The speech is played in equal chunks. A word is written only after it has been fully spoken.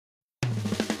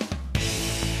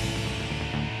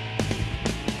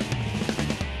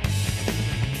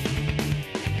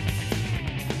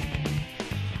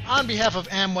On behalf of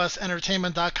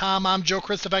AmWestEntertainment.com, I'm Joe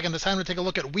Christopher, and it's time to take a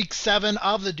look at Week 7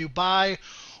 of the Dubai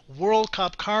World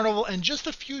Cup Carnival. And just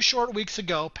a few short weeks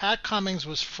ago, Pat Cummings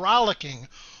was frolicking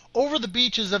over the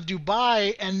beaches of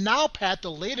Dubai. And now, Pat,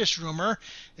 the latest rumor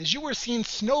is you were seen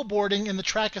snowboarding in the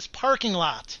Trackist parking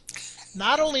lot.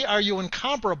 Not only are you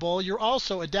incomparable, you're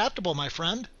also adaptable, my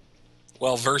friend.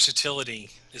 Well,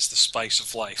 versatility is the spice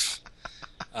of life.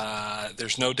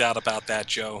 There's no doubt about that,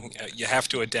 Joe. You have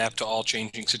to adapt to all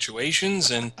changing situations,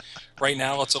 and right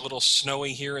now it's a little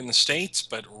snowy here in the States,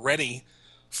 but ready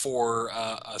for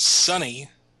a sunny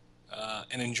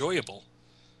and enjoyable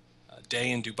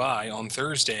day in Dubai on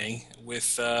Thursday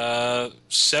with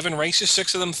 7 races,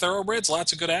 6 of them thoroughbreds,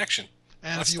 lots of good action.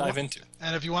 Let's dive into.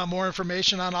 And if you want more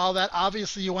information on all that,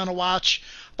 obviously you want to watch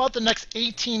about the next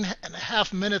 18 and a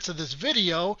half minutes of this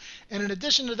video. And in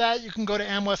addition to that, you can go to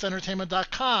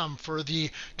AmWestEntertainment.com for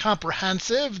the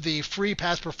comprehensive, the free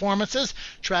past performances,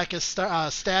 Trackist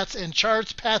stats and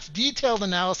charts, Pat's detailed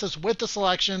analysis with the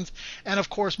selections, and of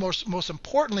course, most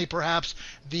importantly perhaps,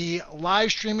 the live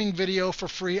streaming video for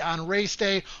free on race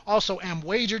day. Also,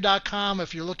 AmWager.com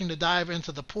if you're looking to dive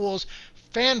into the pools,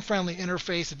 fan-friendly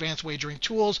interface, advanced wagering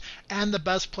tools, and the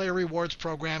best player rewards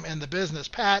program in the business.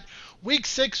 Pat, Week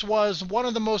 6 was one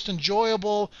of the most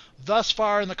enjoyable thus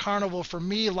far in the Carnival for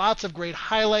me. Lots of great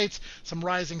highlights, some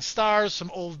rising stars, some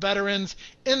old veterans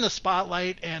in the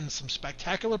spotlight, and some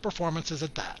spectacular performances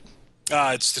at that.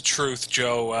 It's the truth,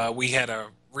 Joe. We had a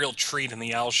real treat in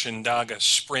the Al Shindaga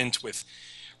sprint with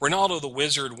Ronaldo the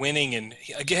Wizard winning, and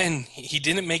again, he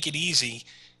didn't make it easy.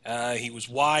 He was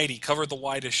wide, he covered the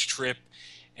widest strip,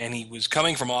 and he was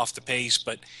coming from off the pace,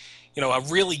 but a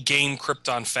really game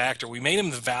Krypton factor. We made him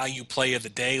the value play of the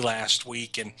day last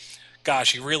week, and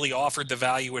gosh, he really offered the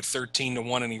value at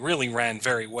 13-1, and he really ran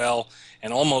very well,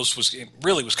 and almost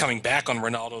was coming back on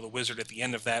Ronaldo the Wizard at the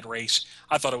end of that race.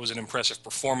 I thought it was an impressive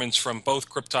performance from both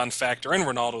Krypton Factor and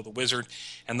Ronaldo the Wizard,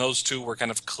 and those two were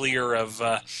kind of clear of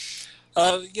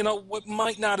what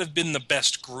might not have been the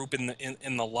best group in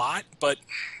the lot, but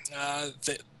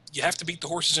you have to beat the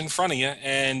horses in front of you,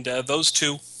 and those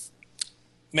two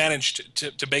managed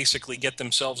to basically get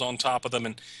themselves on top of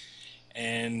them,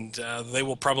 and they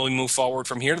will probably move forward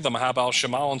from here to the Mahab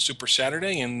al-Shamal on Super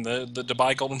Saturday and the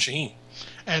Dubai Golden Shaheen.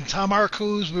 And Tom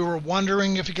Arcuz, we were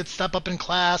wondering if he could step up in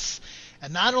class,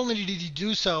 and not only did he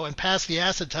do so and pass the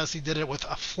acid test, he did it with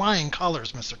flying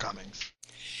colors, Mr. Cummings.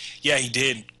 Yeah, he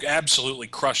did. Absolutely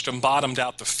crushed him, bottomed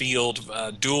out the field,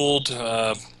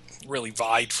 dueled, really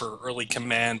vied for early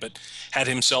command, but had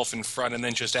himself in front and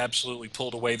then just absolutely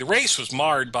pulled away. The race was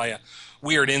marred by a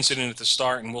weird incident at the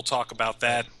start, and we'll talk about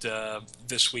that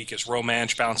this week as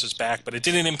Romanch bounces back, but it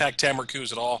didn't impact Tamar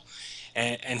Kuz at all,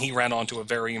 and he ran on to a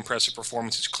very impressive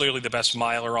performance. He's clearly the best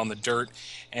miler on the dirt,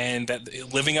 and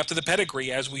living up to the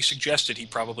pedigree, as we suggested he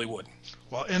probably would.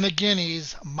 Well, in the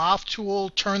Guineas,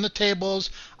 Moftool turned the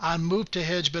tables on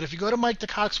Mubtahij, but if you go to Mike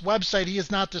DeCock's website, he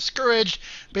is not discouraged,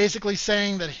 basically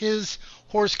saying that his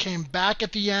horse came back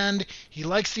at the end. He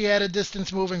likes the added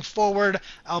distance moving forward.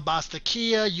 Al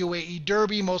Bastakia, UAE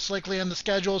Derby, most likely on the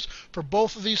schedules for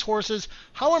both of these horses.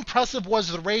 How impressive was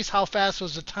the race? How fast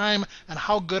was the time? And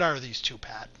how good are these two,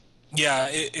 Pat? Yeah,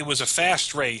 it was a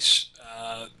fast race,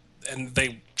 and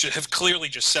they have clearly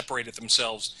just separated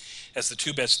themselves as the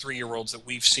two best 3-year-olds that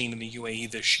we've seen in the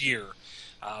UAE this year.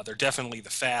 They're definitely the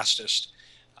fastest.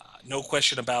 No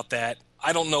question about that.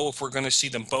 I don't know if we're going to see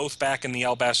them both back in the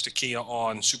Al Bastakia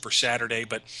on Super Saturday,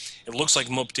 but it looks like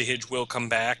Mubtahij will come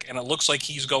back, and it looks like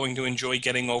he's going to enjoy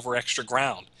getting over extra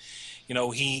ground.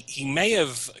 He may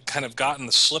have kind of gotten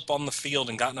the slip on the field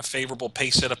and gotten a favorable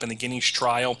pace setup in the Guineas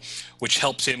trial, which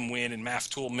helps him win, and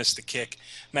Maftool missed the kick.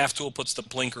 Maftool puts the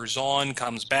blinkers on,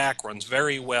 comes back, runs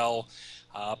very well,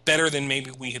 better than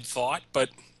maybe we had thought, but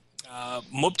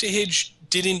Mubtahij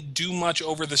didn't do much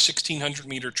over the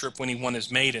 1,600-meter trip when he won his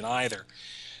maiden either.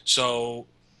 So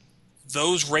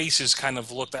those races kind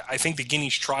of looked – I think the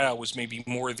Guineas trial was maybe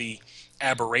more the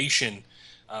aberration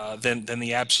than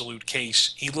the absolute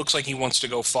case. He looks like he wants to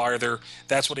go farther.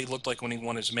 That's what he looked like when he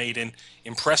won his maiden.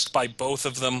 Impressed by both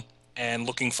of them and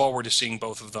looking forward to seeing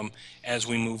both of them as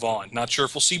we move on. Not sure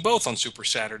if we'll see both on Super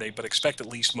Saturday, but expect at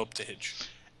least Mubtahij.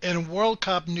 In World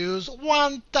Cup news,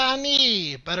 Juan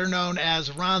Thani, better known as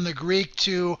Ron the Greek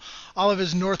to all of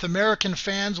his North American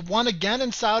fans, won again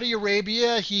in Saudi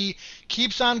Arabia. He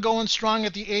keeps on going strong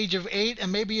at the age of 8,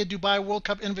 and maybe a Dubai World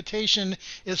Cup invitation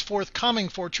is forthcoming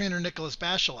for trainer Nicholas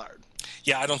Bachelard.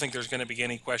 Yeah, I don't think there's going to be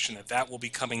any question that will be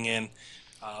coming in.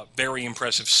 Very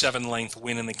impressive 7-length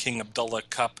win in the King Abdullah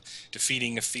Cup,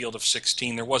 defeating a field of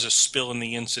 16. There was a spill in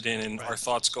the incident, and our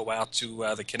thoughts go out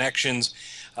to the connections.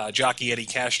 Jockey Eddie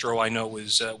Castro, I know,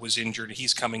 was injured.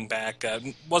 He's coming back.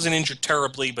 Wasn't injured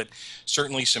terribly, but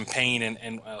certainly some pain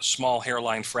and a small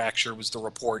hairline fracture was the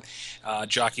report.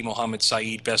 Jockey Mohammed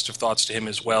Saeed, best of thoughts to him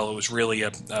as well. It was really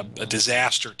a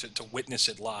disaster to witness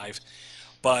it live.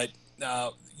 But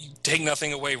you take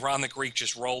nothing away, Ron the Greek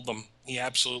just rolled them. He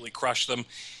absolutely crushed them.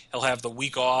 He'll have the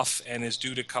week off and is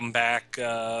due to come back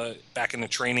into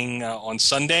training on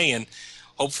Sunday, and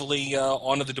hopefully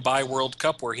onto the Dubai World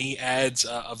Cup, where he adds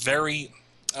a very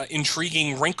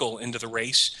intriguing wrinkle into the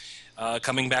race,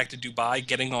 coming back to Dubai,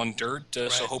 getting on dirt.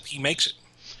 So hope he makes it.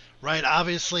 Right,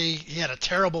 obviously he had a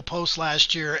terrible post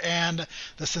last year, and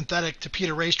the synthetic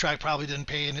Tapeta racetrack probably didn't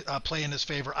play in his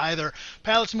favor either.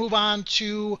 Pat, let's move on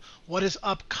to what is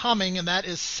upcoming, and that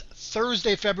is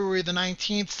Thursday, February the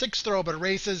 19th, 6 thoroughbred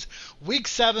races, Week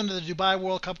 7 of the Dubai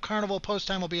World Cup Carnival. Post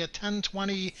time will be at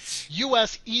 10:20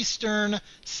 U.S. Eastern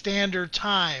Standard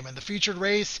Time. And the featured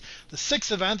race, the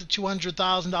 6th event, the $200,000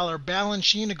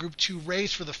 Balanchine, a Group 2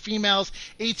 race for the females,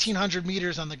 1,800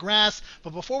 meters on the grass.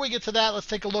 But before we get to that, let's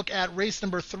take a look at race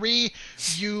number 3.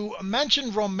 You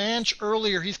mentioned Romanche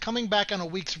earlier. He's coming back on a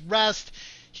week's rest.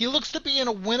 He looks to be in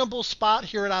a winnable spot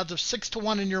here at odds of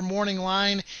 6-1 in your morning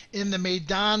line in the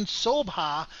Maidan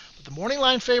Sobha. But the morning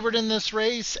line favorite in this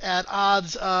race at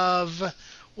odds of,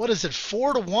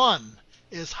 4-1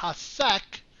 is Hasek,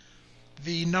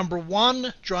 the number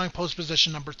 1, drawing post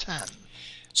position number 10.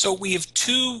 So we have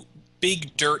two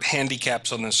big dirt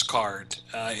handicaps on this card.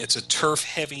 It's a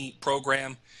turf-heavy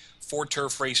program, 4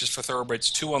 turf races for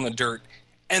thoroughbreds, 2 on the dirt.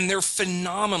 And they're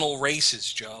phenomenal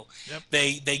races, Joe. Yep.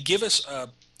 They give us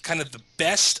kind of the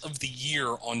best of the year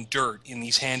on dirt in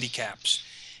these handicaps.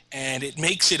 And it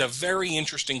makes it a very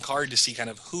interesting card to see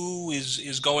kind of who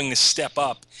is going to step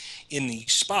up in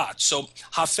these spots. So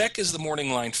Hafek is the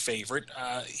morning line favorite.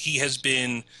 He has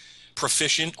been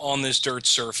proficient on this dirt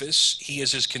surface. He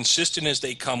is as consistent as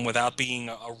they come without being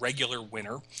a regular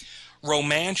winner.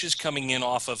 Romanche is coming in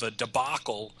off of a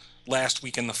debacle last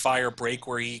week in the fire break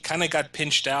where he kind of got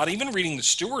pinched out. Even reading the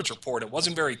steward's report, it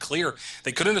wasn't very clear.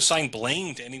 They couldn't assign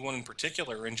blame to anyone in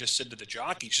particular and just said to the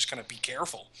jockeys, just kind of be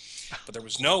careful. But there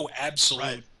was no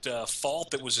absolute fault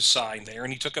that was assigned there,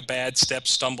 and he took a bad step,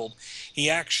 stumbled.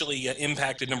 He actually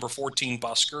impacted number 14,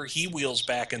 Busker. He wheels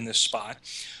back in this spot.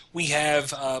 We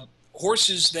have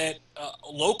horses that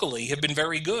locally have been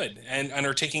very good and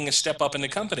are taking a step up in the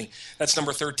company. That's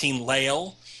number 13,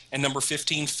 Lael, and number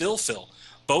 15, Phil,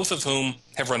 both of whom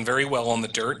have run very well on the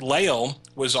dirt. Lael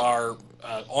was our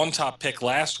on-top pick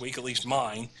last week, at least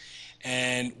mine,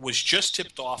 and was just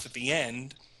tipped off at the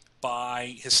end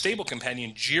by his stable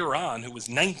companion, Giron, who was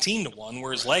 19-1,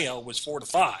 whereas Lael was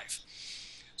 4-5.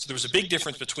 So there was a big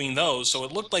difference between those. So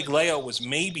it looked like Lael was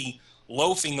maybe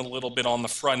loafing a little bit on the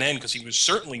front end because he was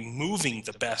certainly moving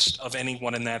the best of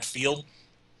anyone in that field.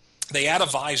 They add a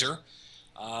visor,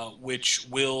 which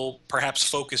will perhaps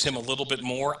focus him a little bit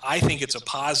more. I think it's a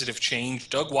positive change.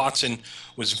 Doug Watson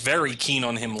was very keen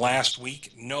on him last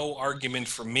week. No argument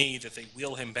for me that they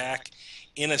wheel him back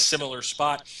in a similar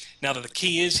spot. Now, the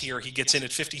key is here he gets in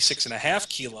at 56.5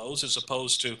 kilos as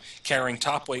opposed to carrying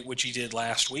top weight, which he did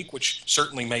last week, which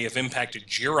certainly may have impacted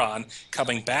Giron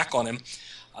coming back on him.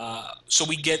 So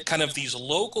we get kind of these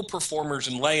local performers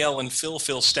in Lael and Phil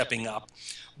stepping up.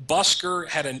 Busker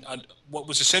had what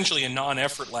was essentially a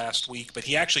non-effort last week, but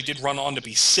he actually did run on to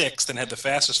be 6th and had the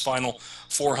fastest final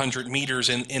 400 meters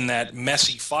in that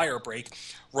messy fire break.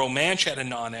 Romanche had a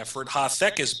non-effort.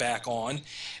 Hathek is back on.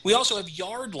 We also have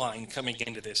Yardline coming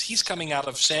into this. He's coming out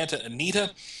of Santa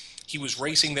Anita. He was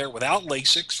racing there without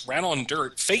Lasix, ran on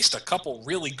dirt, faced a couple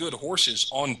really good horses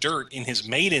on dirt in his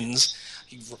maidens.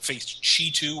 He faced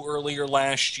Cheetu earlier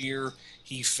last year.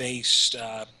 He faced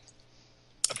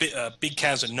Big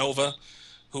Casanova,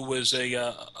 who was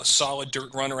a solid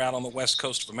dirt runner out on the west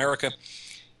coast of America.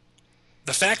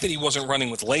 The fact that he wasn't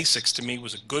running with Lasix to me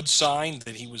was a good sign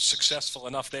that he was successful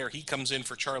enough there. He comes in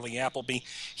for Charlie Appleby.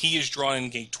 He is drawn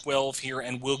in gate 12 here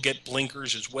and will get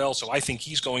blinkers as well, so I think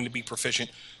he's going to be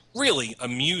proficient. Really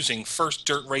amusing first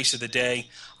dirt race of the day.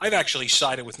 I've actually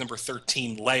sided with number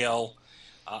 13, Lael.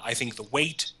 I think the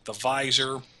weight, the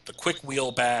visor, the quick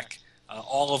wheel back,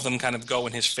 all of them kind of go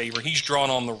in his favor. He's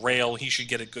drawn on the rail. He should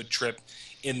get a good trip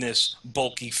in this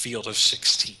bulky field of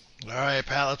 16. All right,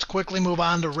 Pat, let's quickly move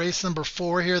on to race number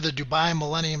 4 here, the Dubai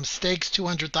Millennium Stakes,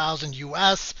 200,000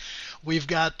 US. We've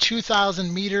got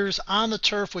 2,000 meters on the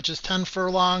turf, which is 10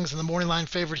 furlongs, and the morning line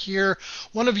favorite here.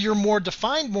 One of your more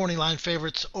defined morning line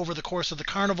favorites over the course of the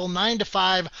Carnival, 9 to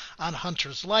 5 on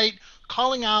Hunter's Light,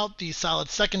 calling out the solid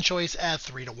second choice at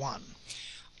 3 to 1.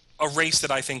 A race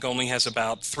that I think only has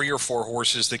about 3 or 4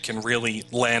 horses that can really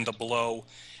land a blow,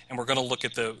 and we're going to look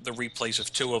at the replays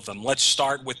of 2 of them. Let's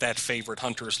start with that favorite,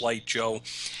 Hunter's Light, Joe.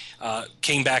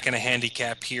 Came back in a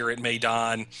handicap here at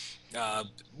Maidan.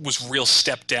 Was real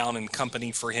step down in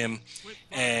company for him,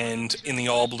 and in the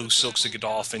all blue Silks of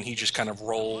Godolphin, he just kind of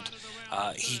rolled.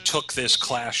 He took this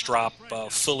class drop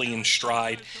fully in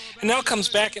stride, and now comes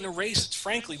back in a race that's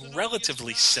frankly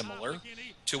relatively similar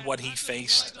to what he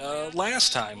faced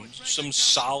last time. Some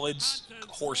solid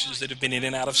horses that have been in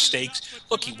and out of stakes.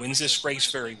 Look, he wins this race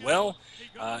very well.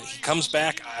 He comes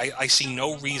back. I see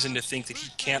no reason to think that he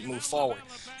can't move forward.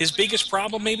 His biggest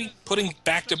problem, maybe, putting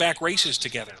back-to-back races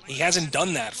together. He hasn't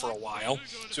done that for a while,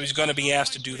 so he's going to be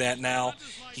asked to do that now.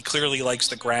 He clearly likes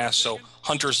the grass, so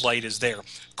Hunter's Light is there.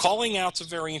 Calling out's a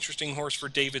very interesting horse for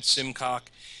David Simcock.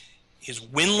 His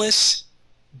winless,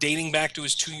 dating back to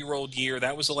his 2-year-old year.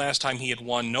 That was the last time he had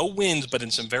won. No wins, but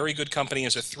in some very good company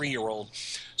as a 3-year-old.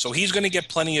 So he's going to get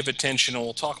plenty of attention, and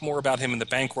we'll talk more about him in the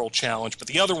Bankroll Challenge. But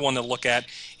the other one to look at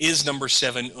is number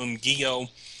 7, Umgio.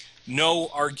 No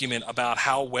argument about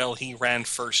how well he ran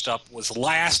first up. Was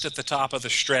last at the top of the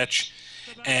stretch.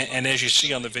 And as you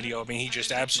see on the video, I mean, he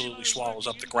just absolutely swallows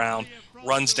up the ground,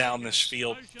 runs down this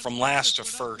field from last to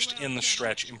first in the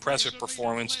stretch. Impressive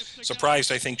performance.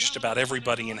 Surprised, I think, just about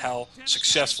everybody in how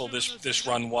successful this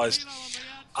run was.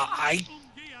 I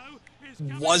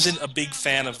wasn't a big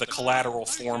fan of the collateral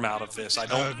form out of this. I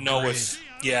don't know if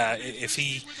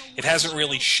it hasn't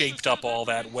really shaped up all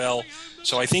that well.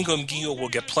 So I think Umgio will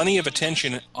get plenty of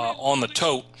attention on the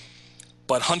tote.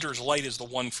 But Hunter's Light is the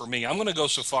one for me. I'm going to go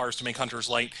so far as to make Hunter's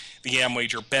Light the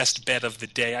Amwager best bet of the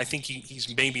day. I think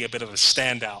he's maybe a bit of a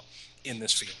standout in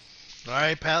this field. All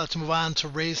right, Pat, let's move on to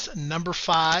race number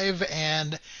 5.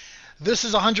 And this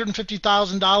is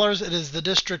 $150,000. It is the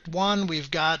District 1.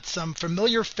 We've got some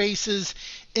familiar faces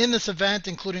in this event,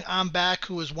 including Ambach,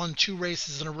 who has won 2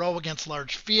 races in a row against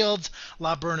large fields.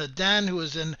 La Bernardin, who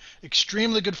is in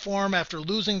extremely good form after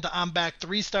losing to Ambach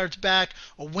 3 starts back,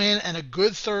 a win and a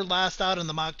good third last out in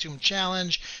the Mokhtoum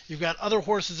Challenge. You've got other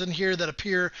horses in here that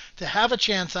appear to have a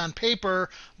chance on paper,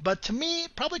 but to me,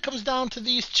 it probably comes down to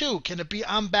these 2. Can it be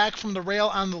Ambach from the rail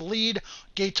on the lead,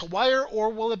 gate to wire, or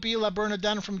will it be La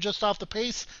Bernardin from just off the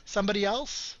pace, somebody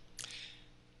else?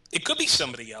 It could be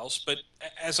somebody else, but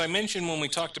as I mentioned when we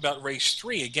talked about race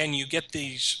 3, again, you get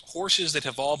these horses that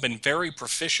have all been very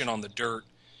proficient on the dirt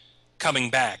coming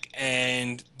back.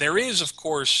 And there is, of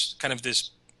course, kind of this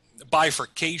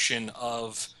bifurcation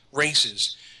of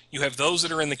races. You have those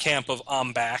that are in the camp of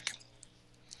Ambach.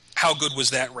 How good was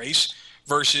that race?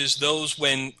 Versus those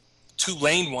when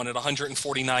Tulane won at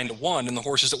 149 to 1 and the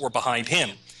horses that were behind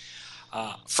him.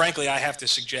 Frankly, I have to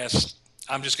suggest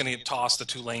I'm just going to toss the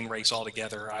Tulane race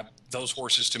altogether. Those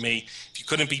horses, to me, if you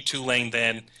couldn't beat Tulane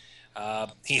then,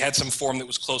 he had some form that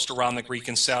was close to Ron the Greek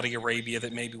in Saudi Arabia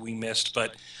that maybe we missed,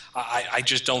 but I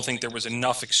just don't think there was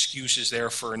enough excuses there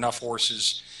for enough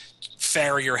horses.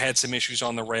 Farrier had some issues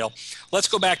on the rail. Let's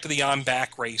go back to the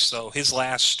Ambach race, though. His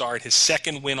last start, his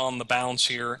second win on the bounce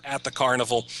here at the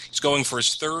Carnival. He's going for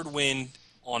his 3rd win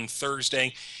on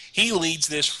Thursday. He leads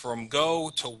this from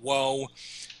go to woe.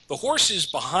 The horses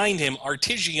behind him,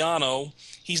 Artigiano,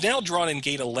 he's now drawn in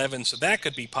gate 11, so that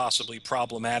could be possibly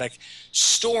problematic.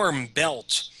 Storm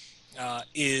Belt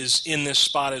is in this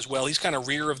spot as well. He's kind of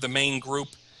rear of the main group.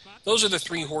 Those are the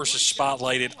 3 horses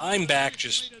spotlighted. I'm back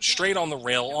just straight on the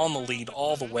rail, on the lead,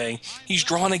 all the way. He's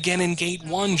drawn again in gate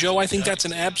 1, Joe. I think that's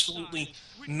an absolutely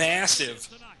massive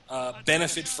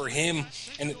benefit for him.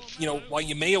 And, you know, while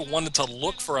you may have wanted to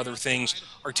look for other things,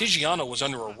 Artigiano was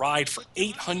under a ride for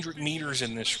 800 meters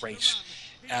in this race.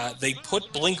 They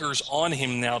put blinkers on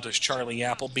him now, does Charlie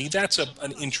Appleby. That's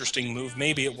an interesting move.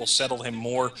 Maybe it will settle him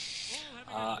more.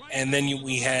 And then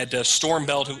we had Storm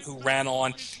Belt, who ran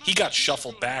on. He got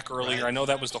shuffled back earlier. I know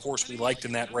that was the horse we liked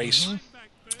in that race.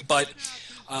 But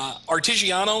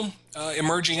Artigiano,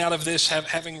 emerging out of this,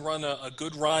 having run a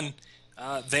good run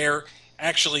there,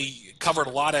 actually covered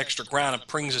a lot of extra ground. It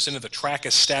brings us into the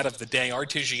trackist stat of the day.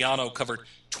 Artigiano covered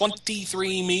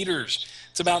 23 meters.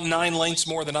 It's about 9 lengths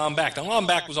more than Ambach. Now,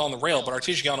 Ambach was on the rail, but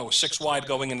Artigiano was 6 wide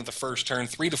going into the first turn,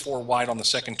 3 to 4 wide on the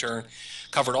second turn,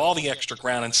 covered all the extra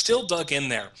ground, and still dug in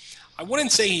there. I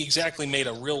wouldn't say he exactly made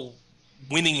a real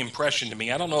winning impression to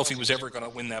me. I don't know if he was ever going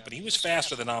to win that, but he was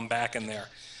faster than Ambach in there.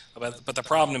 But the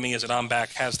problem to me is that I'm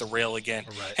back has the rail again.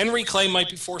 Right. Henry Clay might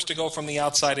be forced to go from the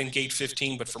outside in gate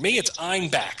 15, but for me, it's I'm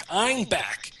back. I'm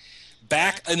back.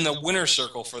 Back in the winner's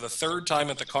circle for the third time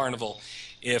at the Carnival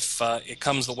if it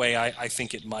comes the way I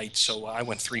think it might. So I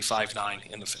went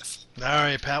 3-5-9 in the fifth. All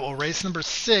right, Pat. Well, race number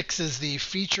 6 is the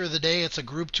feature of the day. It's a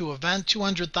Group 2 event,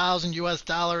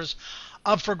 $200,000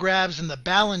 up for grabs in the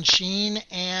Balanchine.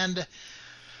 And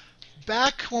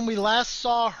back when we last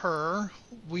saw her,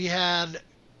 we had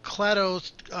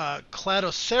Cladocera,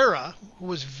 who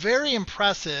was very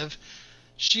impressive.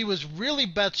 She was really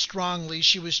bet strongly.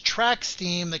 She was track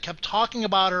steam. They kept talking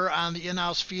about her on the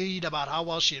in-house feed about how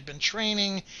well she had been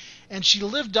training, and she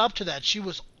lived up to that. She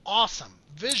was awesome,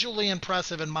 visually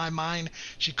impressive in my mind.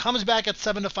 She comes back at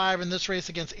 7-5 in this race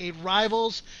against 8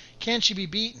 rivals. Can she be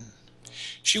beaten?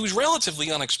 She was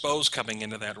relatively unexposed coming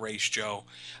into that race, Joe.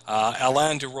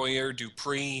 Alain de Royer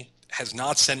Dupree has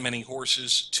not sent many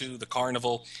horses to the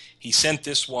Carnival. He sent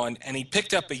this one, and he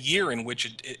picked up a year in which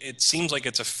it seems like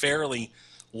it's a fairly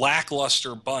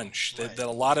lackluster bunch. Right. That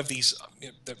a lot of these,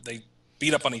 they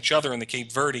beat up on each other in the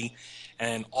Cape Verde,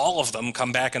 and all of them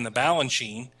come back in the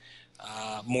Balanchine,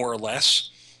 more or less.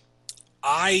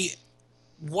 I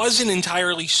wasn't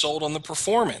entirely sold on the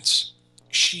performance.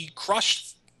 She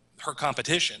crushed her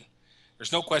competition.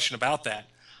 There's no question about that.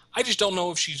 I just don't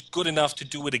know if she's good enough to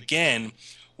do it again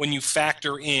when you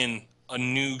factor in a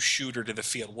new shooter to the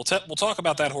field. We'll talk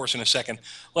about that horse in a second.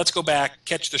 Let's go back,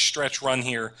 catch the stretch run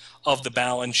here of the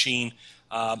Balanchine,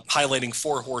 highlighting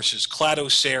 4 horses.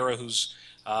 Cladocera, who's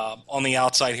on the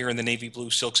outside here in the navy blue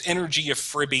silks. Energy of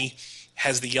Fribby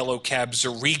has the yellow cab.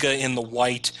 Zariga in the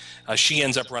white. She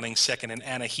ends up running second, and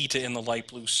Anahita in the light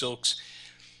blue silks.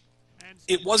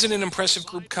 It wasn't an impressive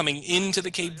group coming into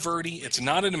the Cape Verde. It's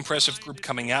not an impressive group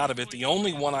coming out of it. The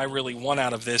only one I really want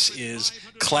out of this is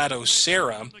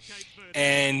Cladocera.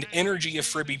 And Energy of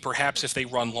Fribby, perhaps if they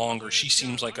run longer. She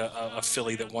seems like a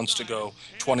filly that wants to go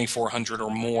 2,400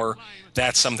 or more.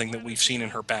 That's something that we've seen in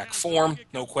her back form.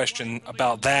 No question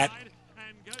about that.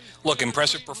 Look,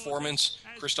 impressive performance.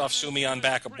 Christophe Soumillon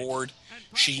back aboard.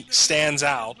 She stands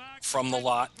out from the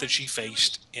lot that she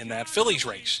faced in that fillies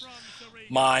race.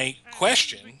 My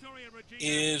question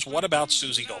is, what about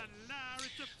Susie Gold?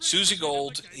 Susie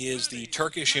Gold is the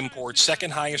Turkish import,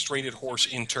 second highest rated horse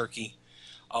in Turkey.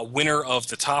 A winner of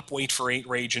the top weight for 8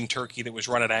 Rage in Turkey that was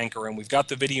run at Anchor, and we've got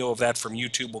the video of that from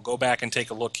YouTube. We'll go back and take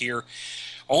a look here.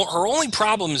 Her only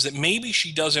problem is that maybe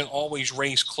she doesn't always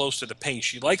race close to the pace.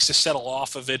 She likes to settle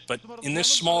off of it, but in this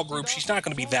small group, she's not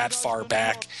going to be that far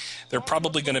back. They're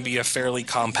probably going to be a fairly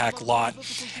compact lot.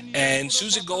 And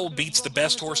Susie Gold beats the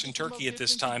best horse in Turkey at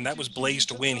this time. That was Blaze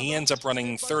to Win. He ends up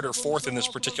running 3rd or 4th in this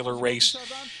particular race.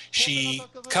 She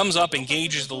comes up,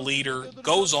 engages the leader,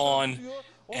 goes on,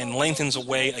 and lengthens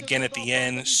away again at the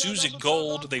end. Susie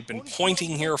Gold, they've been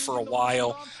pointing here for a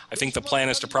while. I think the plan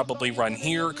is to probably run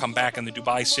here, come back in the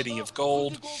Dubai City of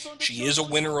Gold. She is a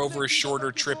winner over a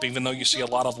shorter trip, even though you see a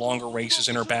lot of longer races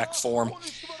in her back form.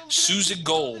 Susie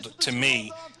Gold, to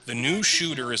me, the new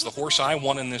shooter, is the horse I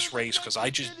want in this race because I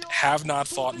just have not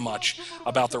thought much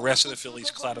about the rest of the fillies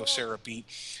Cladocera beat.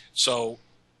 So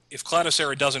if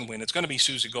Cladocera doesn't win, it's going to be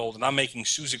Susie Gold, and I'm making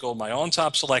Susie Gold my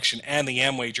on-top selection and the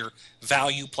Amwager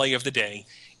value play of the day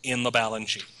in the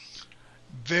Balanchine.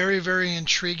 Very, very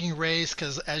intriguing race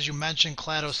because, as you mentioned,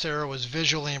 Cladocera was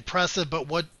visually impressive, but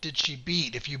what did she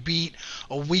beat? If you beat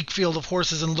a weak field of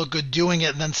horses and look good doing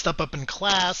it and then step up in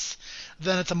class,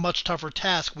 then it's a much tougher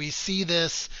task. We see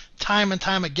this time and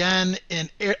time again in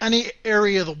any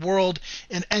area of the world,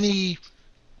 in any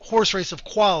horse race of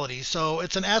quality. So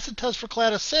it's an acid test for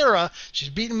Cladocera. She's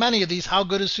beaten many of these. How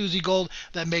good is Susie Gold?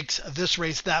 That makes this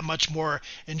race that much more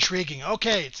intriguing.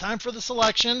 Okay, it's time for the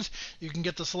selections. You can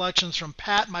get the selections from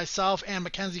Pat, myself, and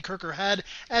Mackenzie Kirker-Head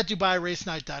at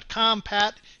DubaiRaceNight.com.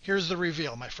 Pat, here's the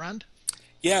reveal, my friend.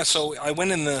 Yeah, so I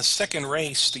went in the second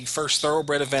race, the first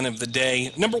thoroughbred event of the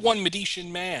day. Number 1, Medici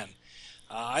Man.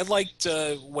 I liked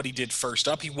what he did first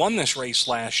up. He won this race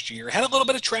last year. Had a little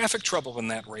bit of traffic trouble in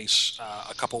that race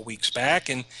a couple weeks back,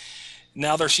 and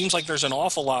now there seems like there's an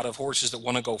awful lot of horses that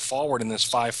want to go forward in this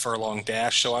 5-furlong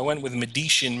dash, so I went with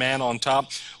Medici Man on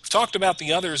top. We've talked about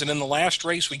the others, and in the last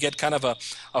race we get kind of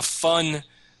a fun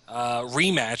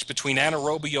rematch between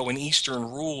Anaerobio and Eastern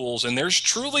Rules, and there's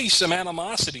truly some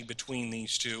animosity between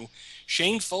these two.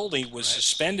 Shane Foley was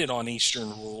suspended on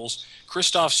Eastern Rules.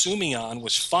 Christophe Soumillon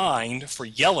was fined for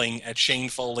yelling at Shane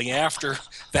Foley after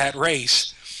that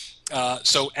race.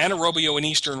 So Anaerobio and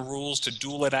Eastern Rules to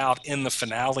duel it out in the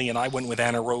finale, and I went with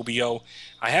Anaerobio.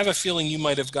 I have a feeling you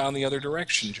might have gone the other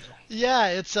direction, Joe. Yeah,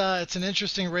 it's an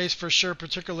interesting race for sure,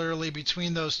 particularly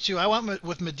between those two. I went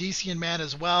with Medicean Man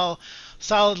as well.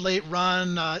 Solid late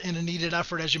run in a needed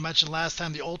effort, as you mentioned last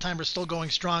time. The old timer's still going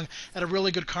strong. Had a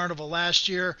really good carnival last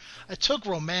year. I took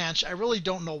Romanche. I really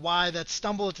don't know why. That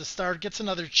stumble at the start gets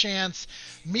another chance.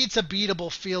 Meets a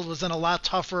beatable field. Was in a lot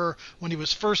tougher when he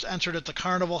was first entered at the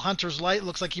carnival. Hunter's Light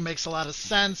looks like he makes a lot of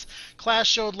sense. Class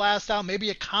showed last out.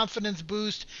 Maybe a confidence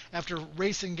boost after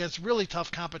racing against really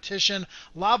tough competition.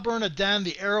 La Bernardin,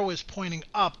 the arrow is pointing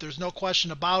up. There's no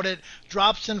question about it.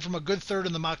 Drops in from a good third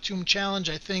in the Maktoum Challenge.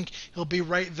 I think he'll be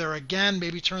right there again.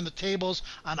 Maybe turn the tables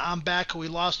on I'm Back, who he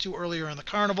lost to earlier in the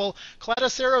carnival.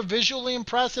 Cladicera, visually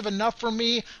impressive enough for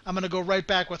me. I'm going to go right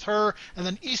back with her. And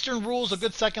then Eastern Rules, a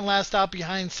good second last out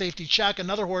behind Safety Check,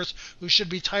 another horse who should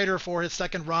be tighter for his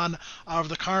second run of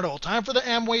the carnival. Time for the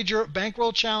Amwager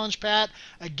Bankroll Challenge, Pat.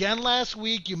 Again, last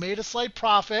week you made a slight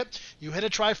profit. You hit a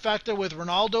trifecta with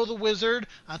Ronaldo the Wizard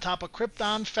on top of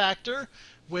Krypton Factor,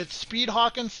 with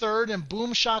Speedhawk in third and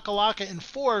Boom Shakalaka in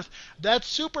fourth. That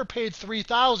super paid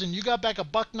 $3,000. You got back a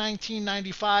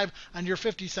 $119.95 on your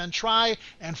 50-cent try,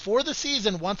 and for the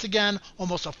season, once again,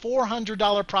 almost a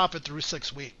 $400 profit through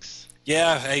 6 weeks.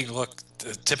 Yeah, hey, look,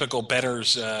 the typical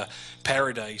bettor's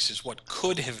paradise is what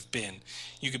could have been.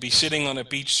 You could be sitting on a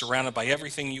beach surrounded by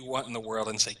everything you want in the world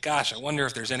and say, gosh, I wonder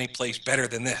if there's any place better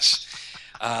than this.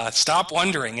 Stop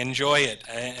wondering, enjoy it,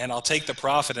 and I'll take the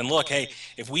profit. And look, hey,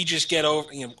 if we just get over,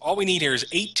 all we need here is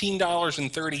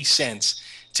 $18.30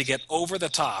 to get over the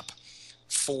top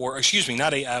for, excuse me,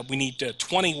 we need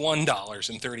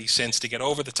 $21.30 to get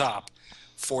over the top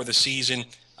for the season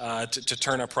to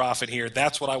turn a profit here.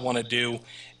 That's what I want to do.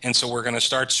 And so we're going to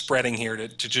start spreading here to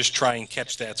just try and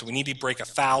catch that. So we need to break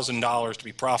 $1,000 to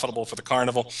be profitable for the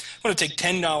carnival. I'm going to take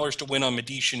 $10 to win on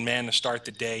Medicean Man to start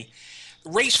the day.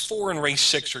 Race 4 and race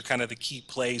 6 are kind of the key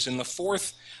plays. In the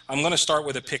fourth, I'm going to start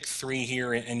with a pick 3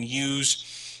 here and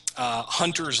use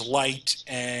Hunter's Light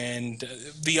and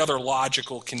the other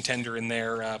logical contender in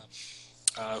there,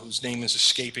 whose name is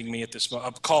escaping me at this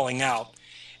moment, Calling Out,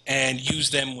 and use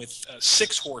them with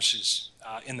 6 horses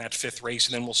in that fifth race,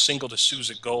 and then we'll single to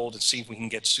Sousa Gold and see if we can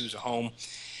get Sousa home.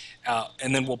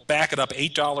 And then we'll back it up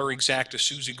 $8 exact to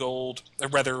Susie Gold, or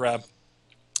rather,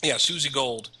 Susie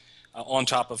Gold on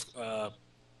top of,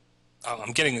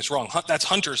 I'm getting this wrong. That's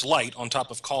Hunter's Light on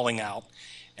top of Calling Out.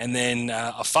 And then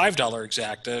a $5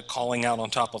 exacta, Calling Out on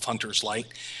top of Hunter's Light.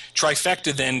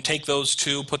 Trifecta, then take those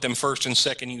two, put them first and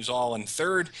second, use all in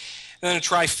third. And then a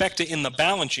trifecta in the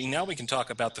balancing. Now we can talk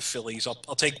about the fillies.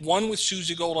 I'll take one with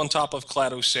Susie Gold on top of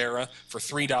Cladocera for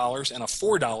 $3 and a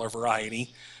 $4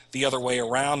 variety the other way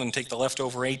around, and take the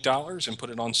leftover $8 and put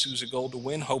it on Susie Gold to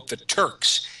win. Hope the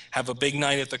Turks have a big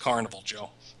night at the carnival,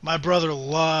 Joe. My brother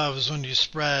loves when you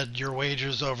spread your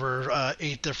wagers over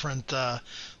 8 different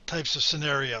types of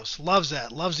scenarios. Loves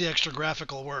that. Loves the extra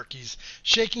graphical work. He's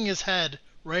shaking his head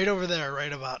right over there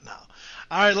right about now.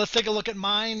 All right, let's take a look at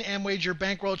mine. Amwager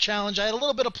Bankroll Challenge. I had a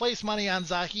little bit of place money on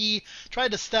Zahi.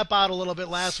 Tried to step out a little bit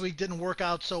last week. Didn't work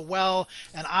out so well.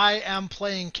 And I am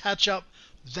playing catch-up.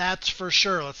 That's for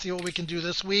sure. Let's see what we can do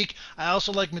this week. I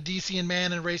also like Medicean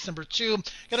Man in race number 2.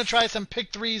 Going to try some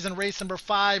pick 3s in race number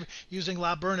 5 using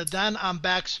La Bernardin. I'm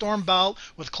back Stormbelt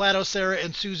with Cladocera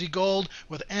and Susie Gold,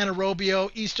 with Anaerobio,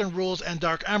 Eastern Rules, and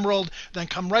Dark Emerald. Then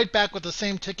come right back with the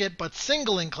same ticket, but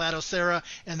singling Cladocera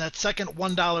in that second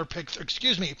 $1 pick,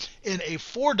 in a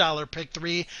 $4 pick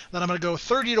 3. Then I'm going to go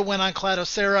 30 to win on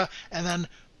Cladocera, and then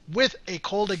with a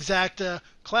cold exacta,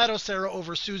 Cladocera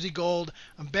over Susie Gold.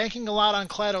 I'm banking a lot on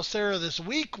Cladocera this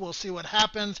week. We'll see what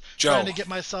happens. Joe, trying to get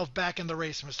myself back in the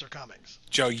race, Mr. Cummings.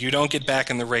 Joe, you don't get back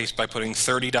in the race by putting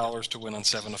 $30 to win on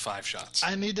 7 to 5 shots.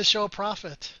 I need to show a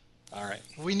profit. All right.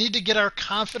 We need to get our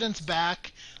confidence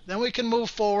back. Then we can move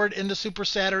forward into Super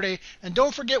Saturday. And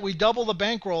don't forget, we double the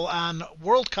bankroll on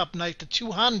World Cup night to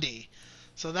 $200.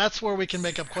 So that's where we can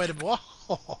make up quite a bit.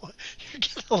 Whoa, you're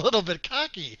getting a little bit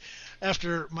cocky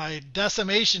after my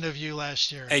decimation of you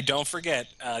last year. Hey, don't forget,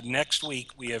 next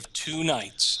week we have 2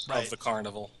 nights of the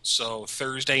carnival. So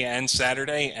Thursday and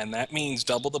Saturday, and that means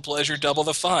double the pleasure, double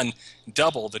the fun,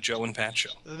 double the Joe and Pat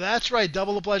Show. That's right.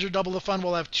 Double the pleasure, double the fun.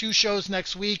 We'll have 2 shows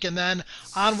next week, and then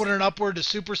onward and upward to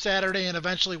Super Saturday and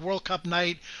eventually World Cup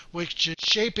night, which is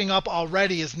shaping up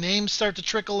already as names start to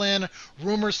trickle in,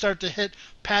 rumors start to hit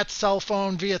Pat's cell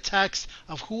phone via text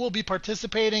of who will be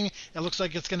participating. It looks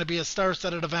like it's going to be a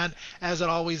star-studded event, as it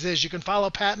always is. You can follow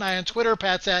Pat and I on Twitter.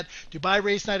 Pat's at Dubai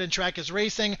Race Night and Track is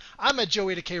Racing. I'm at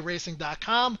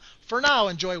joey2kracing.com. For now,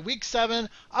 enjoy Week 7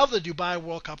 of the Dubai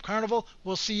World Cup Carnival.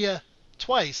 We'll see you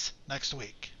twice next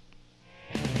week.